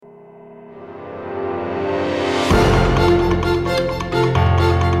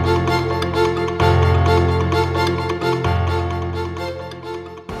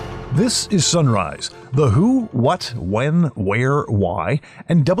This is Sunrise, the who, what, when, where, why,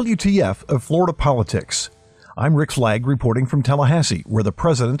 and WTF of Florida politics. I'm Rick Flagg reporting from Tallahassee, where the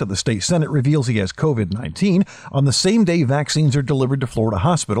president of the state senate reveals he has COVID-19 on the same day vaccines are delivered to Florida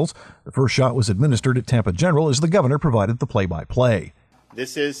hospitals. The first shot was administered at Tampa General as the governor provided the play-by-play.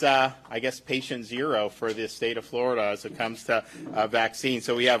 This is, patient zero for the state of Florida as it comes to vaccines.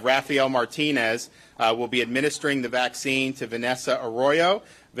 So we have Rafael Martinez will be administering the vaccine to Vanessa Arroyo.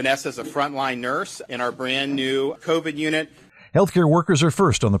 Vanessa is a frontline nurse in our brand new COVID unit. Healthcare workers are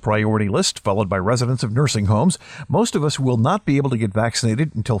first on the priority list, followed by residents of nursing homes. Most of us will not be able to get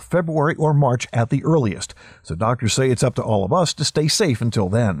vaccinated until February or March at the earliest. So doctors say it's up to all of us to stay safe until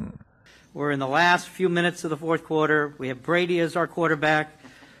then. We're in the last few minutes of the fourth quarter. We have Brady as our quarterback.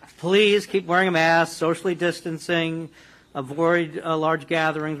 Please keep wearing a mask, socially distancing, avoid large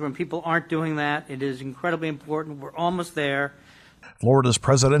gatherings when people aren't doing that. It is incredibly important. We're almost there. Florida's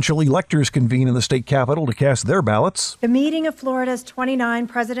presidential electors convene in the state capitol to cast their ballots. The meeting of Florida's 29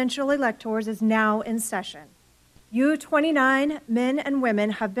 presidential electors is now in session. You 29 men and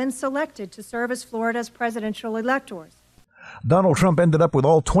women have been selected to serve as Florida's presidential electors. Donald Trump ended up with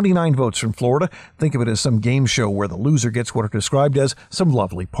all 29 votes from Florida. Think of it as some game show where the loser gets what are described as some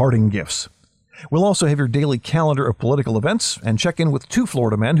lovely parting gifts. We'll also have your daily calendar of political events and check in with two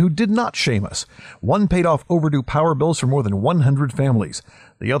Florida men who did not shame us. One paid off overdue power bills for more than 100 families.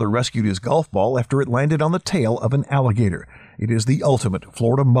 The other rescued his golf ball after it landed on the tail of an alligator. It is the ultimate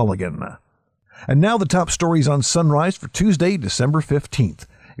Florida mulligan. And now the top stories on Sunrise for Tuesday, December 15th.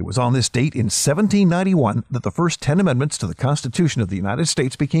 It was on this date in 1791 that the first 10 amendments to the Constitution of the United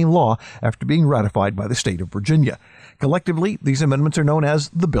States became law after being ratified by the state of Virginia. Collectively, these amendments are known as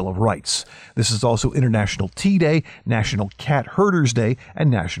the Bill of Rights. This is also International Tea Day, National Cat Herders Day,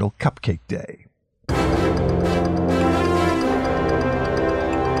 and National Cupcake Day.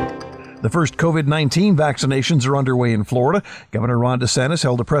 The first COVID-19 vaccinations are underway in Florida. Governor Ron DeSantis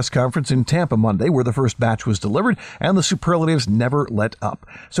held a press conference in Tampa Monday where the first batch was delivered, and the superlatives never let up.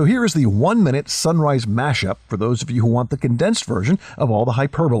 So here is the 1-minute Sunrise mashup for those of you who want the condensed version of all the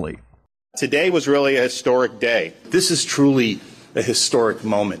hyperbole. Today was really a historic day. This is truly a historic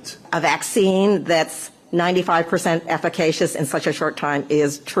moment. A vaccine that's 95% efficacious in such a short time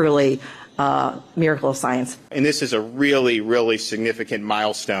is truly miracle of science. And this is a really, really significant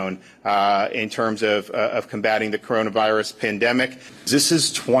milestone in terms of combating the coronavirus pandemic. This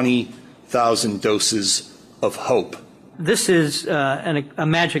is 20,000 doses of hope. This is a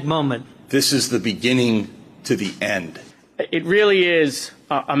magic moment. This is the beginning to the end. It really is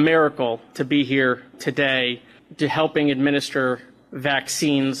a miracle to be here today to helping administer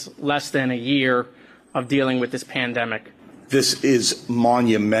vaccines less than a year of dealing with this pandemic. This is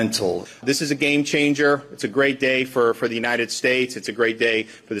monumental. This is a game changer. It's a great day for the United States. It's a great day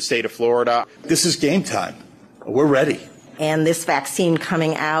for the state of Florida. This is game time. We're ready. And this vaccine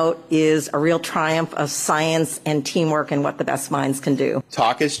coming out is a real triumph of science and teamwork and what the best minds can do.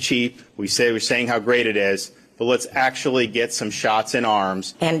 Talk is cheap. We're saying how great it is, but let's actually get some shots in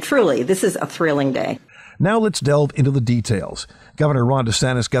arms. And truly, this is a thrilling day. Now let's delve into the details. Governor Ron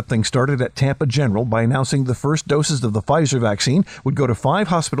DeSantis got things started at Tampa General by announcing the first doses of the Pfizer vaccine would go to 5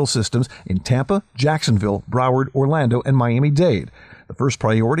 hospital systems in Tampa, Jacksonville, Broward, Orlando, and Miami-Dade. The first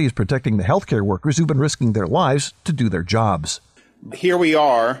priority is protecting the healthcare workers who've been risking their lives to do their jobs. Here we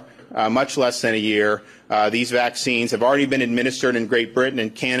are, much less than a year. These vaccines have already been administered in Great Britain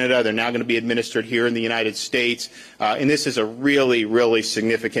and Canada. They're now going to be administered here in the United States. And this is a really, really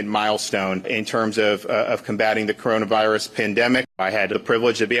significant milestone in terms of combating the coronavirus pandemic. I had the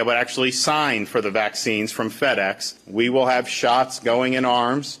privilege to be able to actually sign for the vaccines from FedEx. We will have shots going in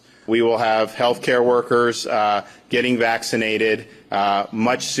arms. We will have healthcare workers getting vaccinated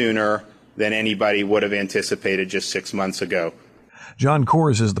much sooner than anybody would have anticipated just 6 months ago. John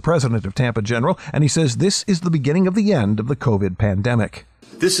Kors is the president of Tampa General, and he says this is the beginning of the end of the COVID pandemic.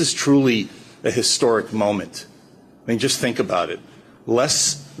 This is truly a historic moment. I mean, just think about it.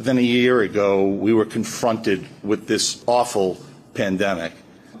 Less than a year ago, we were confronted with this awful pandemic.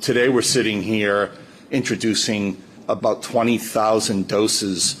 Today, we're sitting here introducing about 20,000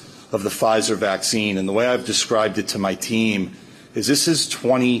 doses of the Pfizer vaccine. And the way I've described it to my team is this is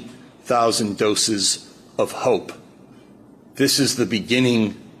 20,000 doses of hope. This is the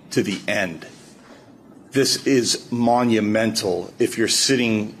beginning to the end. This is monumental if you're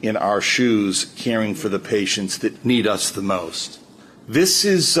sitting in our shoes caring for the patients that need us the most. This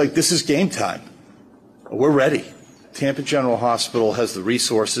is game time. We're ready. Tampa General Hospital has the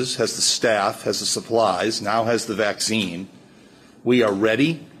resources, has the staff, has the supplies, now has the vaccine. We are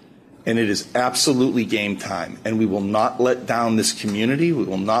ready And it is absolutely game time. And we will not let down this community. We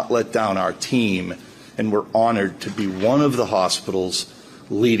will not let down our team. And we're honored to be one of the hospitals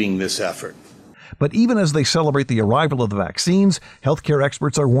leading this effort. But even as they celebrate the arrival of the vaccines, healthcare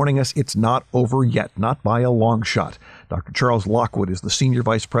experts are warning us it's not over yet, not by a long shot. Dr. Charles Lockwood is the Senior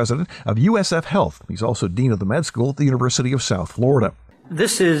Vice President of USF Health. He's also Dean of the Med School at the University of South Florida.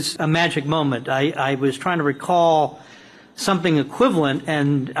 This is a magic moment. I was trying to recall something equivalent,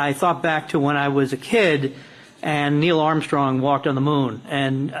 and I thought back to when I was a kid and Neil Armstrong walked on the moon.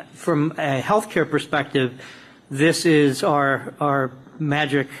 And from a healthcare perspective, this is our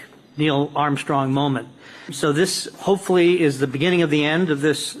magic Neil Armstrong moment. So this hopefully is the beginning of the end of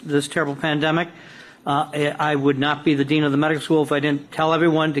this terrible pandemic. I would not be the dean of the medical school if I didn't tell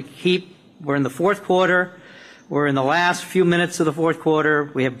everyone to we're in the fourth quarter. We're in the last few minutes of the fourth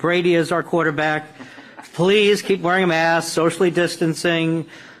quarter. We have Brady as our quarterback. Please keep wearing a mask, socially distancing,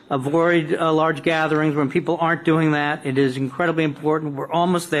 avoid large gatherings when people aren't doing that. It is incredibly important. We're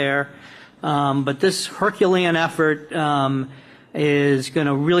almost there. But this Herculean effort is going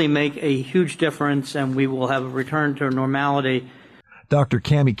to really make a huge difference, and we will have a return to normality. Dr.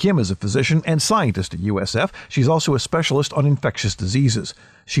 Cami Kim is a physician and scientist at USF. She's also a specialist on infectious diseases.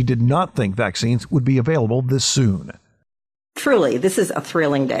 She did not think vaccines would be available this soon. Truly, this is a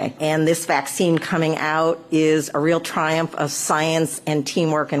thrilling day, and this vaccine coming out is a real triumph of science and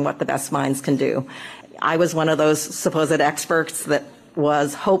teamwork and what the best minds can do. I was one of those supposed experts that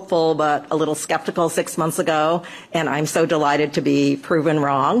was hopeful but a little skeptical 6 months ago, and I'm so delighted to be proven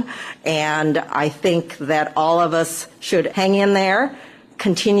wrong. And I think that all of us should hang in there,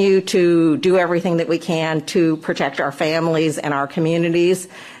 continue to do everything that we can to protect our families and our communities,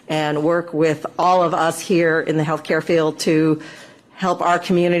 and work with all of us here in the healthcare field to help our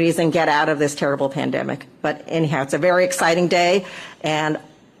communities and get out of this terrible pandemic. But anyhow, it's a very exciting day, and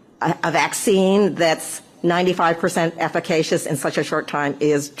a vaccine that's 95% efficacious in such a short time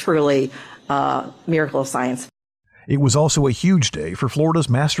is truly a miracle of science. It was also a huge day for Florida's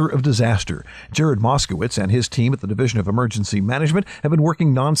Master of Disaster. Jared Moskowitz and his team at the Division of Emergency Management have been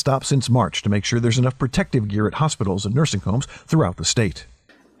working nonstop since March to make sure there's enough protective gear at hospitals and nursing homes throughout the state.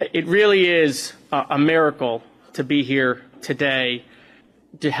 It really is a miracle to be here today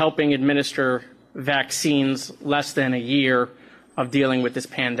to helping administer vaccines less than a year of dealing with this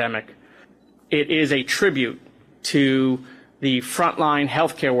pandemic. It is a tribute to the frontline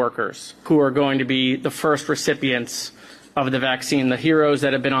healthcare workers who are going to be the first recipients of the vaccine, the heroes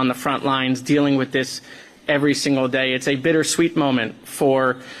that have been on the front lines dealing with this every single day. It's a bittersweet moment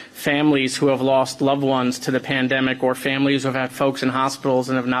for families who have lost loved ones to the pandemic, or families who have had folks in hospitals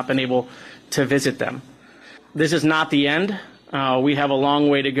and have not been able to visit them. This is not the end. We have a long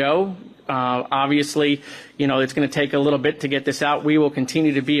way to go. Obviously, it's going to take a little bit to get this out. We will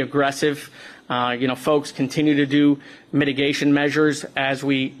continue to be aggressive. Folks continue to do mitigation measures as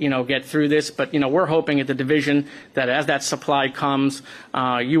we, get through this. But, we're hoping at the division that as that supply comes,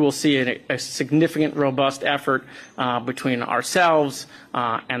 you will see a significant, robust effort between ourselves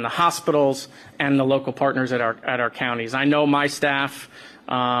and the hospitals and the local partners at our counties. I know my staff,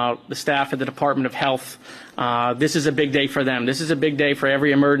 the staff at the Department of Health, this is a big day for them. This is a big day for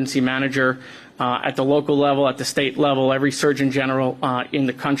every emergency manager at the local level, at the state level, every Surgeon General in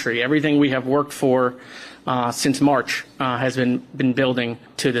the country. Everything we have worked for since March has been building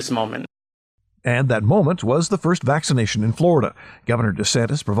to this moment. And that moment was the first vaccination in Florida. Governor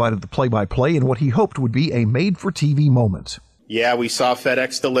DeSantis provided the play-by-play in what he hoped would be a made-for-TV moment. Yeah, we saw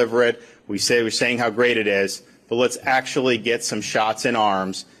FedEx deliver it. We're saying how great it is, but let's actually get some shots in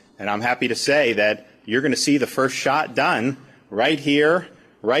arms. And I'm happy to say that you're going to see the first shot done right here,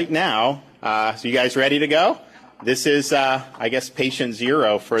 right now. So you guys ready to go? This is, patient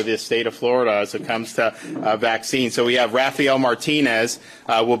zero for the state of Florida as it comes to vaccine. So we have Rafael Martinez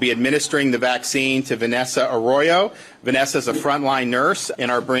will be administering the vaccine to Vanessa Arroyo. Vanessa is a frontline nurse in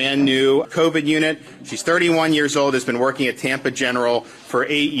our brand new COVID unit. She's 31 years old, has been working at Tampa General for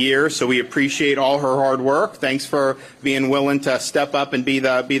 8 years. So we appreciate all her hard work. Thanks for being willing to step up and be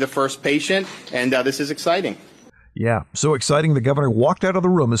the first patient. And this is exciting. Yeah, so exciting the governor walked out of the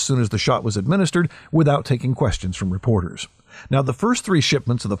room as soon as the shot was administered without taking questions from reporters. Now, the first 3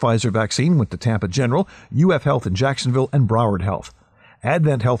 shipments of the Pfizer vaccine went to Tampa General, UF Health in Jacksonville, and Broward Health.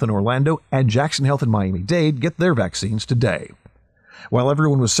 Advent Health in Orlando and Jackson Health in Miami-Dade get their vaccines today. While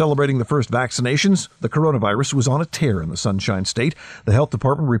everyone was celebrating the first vaccinations, the coronavirus was on a tear in the Sunshine State. The health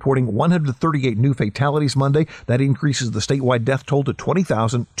department reporting 138 new fatalities Monday. That increases the statewide death toll to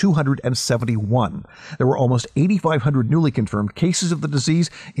 20,271. There were almost 8,500 newly confirmed cases of the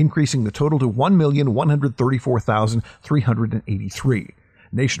disease, increasing the total to 1,134,383.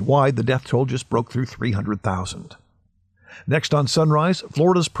 Nationwide, the death toll just broke through 300,000. Next on Sunrise,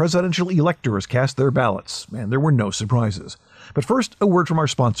 Florida's presidential electors cast their ballots, and there were no surprises. But first, a word from our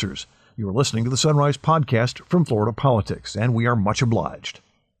sponsors. You are listening to the Sunrise podcast from Florida Politics, and we are much obliged.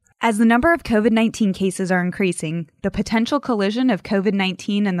 As the number of COVID-19 cases are increasing, the potential collision of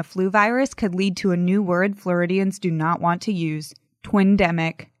COVID-19 and the flu virus could lead to a new word Floridians do not want to use,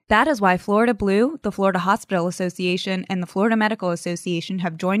 twindemic. That is why Florida Blue, the Florida Hospital Association, and the Florida Medical Association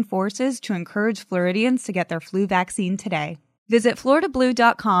have joined forces to encourage Floridians to get their flu vaccine today. Visit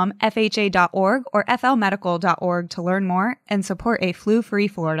floridablue.com, FHA.org, or flmedical.org to learn more and support a flu-free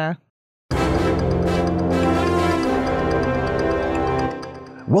Florida.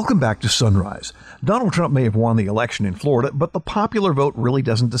 Welcome back to Sunrise. Donald Trump may have won the election in Florida, but the popular vote really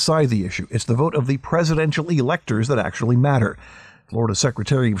doesn't decide the issue. It's the vote of the presidential electors that actually matter. Florida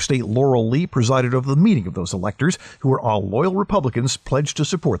Secretary of State Laurel Lee presided over the meeting of those electors, who are all loyal Republicans pledged to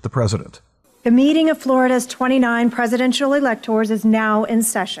support the president. The meeting of Florida's 29 presidential electors is now in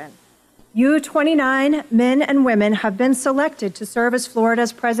session. You 29 men and women have been selected to serve as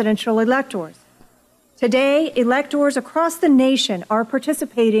Florida's presidential electors. Today, electors across the nation are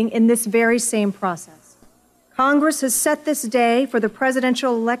participating in this very same process. Congress has set this day for the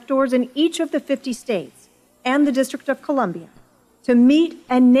presidential electors in each of the 50 states and the District of Columbia to meet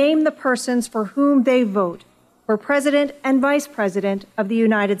and name the persons for whom they vote for President and Vice President of the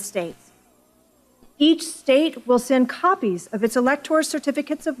United States. Each state will send copies of its elector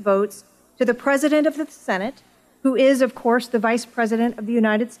certificates of votes to the President of the Senate, who is, of course, the Vice President of the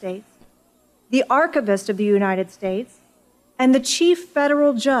United States, the Archivist of the United States, and the Chief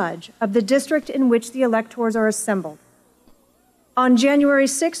Federal Judge of the district in which the electors are assembled. On January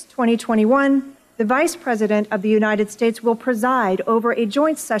 6, 2021, the Vice President of the United States will preside over a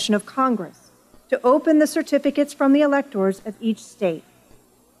joint session of Congress to open the certificates from the electors of each state.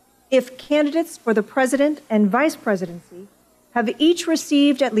 If candidates for the President and Vice Presidency have each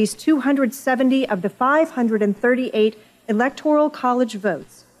received at least 270 of the 538 Electoral College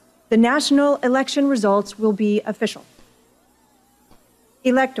votes, the national election results will be official.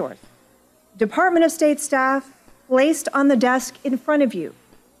 Electors, Department of State staff placed on the desk in front of you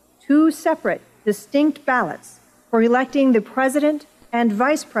 2 separate, distinct ballots for electing the President and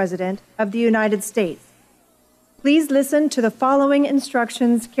Vice President of the United States. Please listen to the following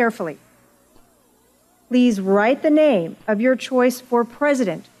instructions carefully. Please write the name of your choice for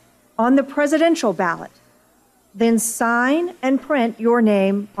President on the presidential ballot. Then sign and print your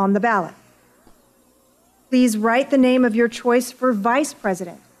name on the ballot. Please write the name of your choice for Vice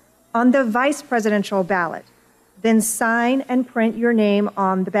President on the vice presidential ballot. Then sign and print your name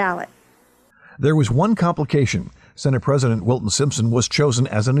on the ballot. There was one complication. Senate President Wilton Simpson was chosen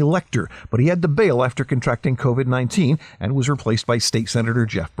as an elector, but he had to bail after contracting COVID-19 and was replaced by State Senator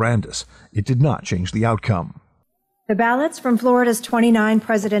Jeff Brandes. It did not change the outcome. The ballots from Florida's 29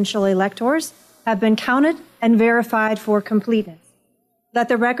 presidential electors have been counted and verified for completeness. Let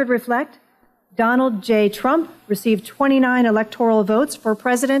the record reflect Donald J. Trump received 29 electoral votes for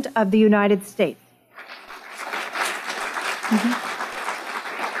President of the United States.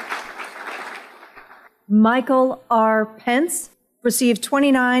 Michael R. Pence received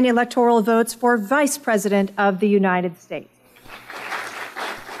 29 electoral votes for Vice President of the United States.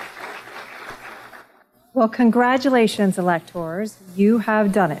 Well, congratulations, electors. You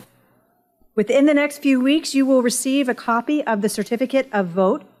have done it. Within the next few weeks, you will receive a copy of the Certificate of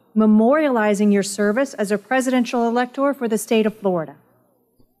Vote memorializing your service as a presidential elector for the state of Florida.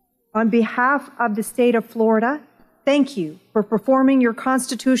 On behalf of the state of Florida, thank you for performing your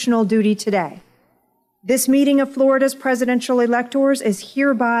constitutional duty today. This meeting of Florida's presidential electors is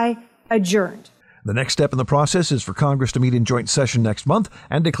hereby adjourned. The next step in the process is for Congress to meet in joint session next month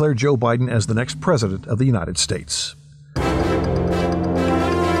and declare Joe Biden as the next president of the United States.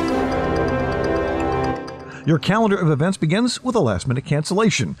 Your calendar of events begins with a last-minute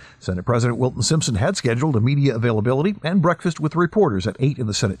cancellation. Senate President Wilton Simpson had scheduled a media availability and breakfast with reporters at 8 in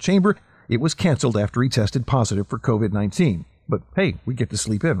the Senate chamber. It was canceled after he tested positive for COVID-19. But hey, we get to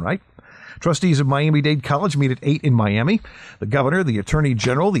sleep in, right? Trustees of Miami-Dade College meet at 8 in Miami. The governor, the attorney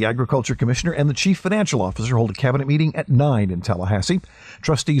general, the agriculture commissioner, and the chief financial officer hold a cabinet meeting at 9 in Tallahassee.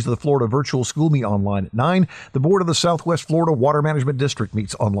 Trustees of the Florida Virtual School meet online at 9. The board of the Southwest Florida Water Management District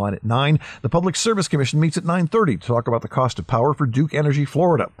meets online at 9. The Public Service Commission meets at 9:30 to talk about the cost of power for Duke Energy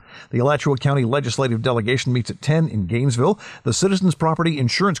Florida. The Alachua County Legislative Delegation meets at 10 in Gainesville. The Citizens Property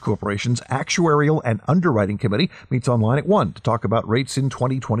Insurance Corporation's Actuarial and Underwriting Committee meets online at 1 to talk about rates in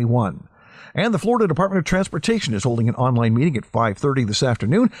 2021. And the Florida Department of Transportation is holding an online meeting at 5:30 this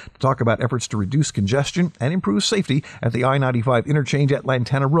afternoon to talk about efforts to reduce congestion and improve safety at the I-95 interchange at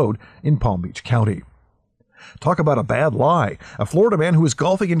Lantana Road in Palm Beach County. Talk about a bad lie. A Florida man who was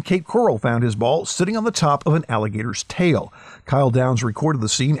golfing in Cape Coral found his ball sitting on the top of an alligator's tail. Kyle Downs recorded the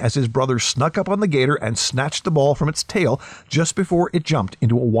scene as his brother snuck up on the gator and snatched the ball from its tail just before it jumped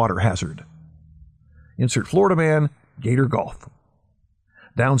into a water hazard. Insert Florida man, gator golf.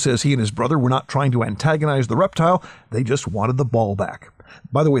 Downs says he and his brother were not trying to antagonize the reptile, they just wanted the ball back.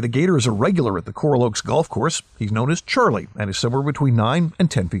 By the way, the gator is a regular at the Coral Oaks Golf Course. He's known as Charlie and is somewhere between 9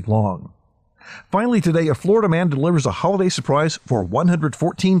 and 10 feet long. Finally today, a Florida man delivers a holiday surprise for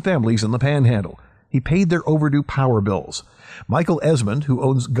 114 families in the Panhandle. He paid their overdue power bills. Michael Esmond, who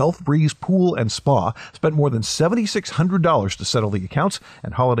owns Gulf Breeze Pool and Spa, spent more than $7,600 to settle the accounts,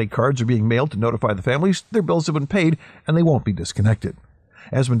 and holiday cards are being mailed to notify the families their bills have been paid and they won't be disconnected.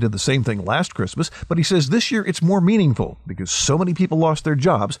 Esmond did the same thing last Christmas, but he says this year it's more meaningful because so many people lost their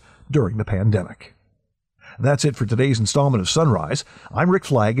jobs during the pandemic. That's it for today's installment of Sunrise. I'm Rick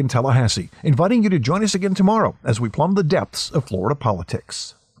Flagg in Tallahassee, inviting you to join us again tomorrow as we plumb the depths of Florida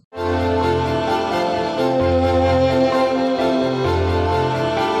politics.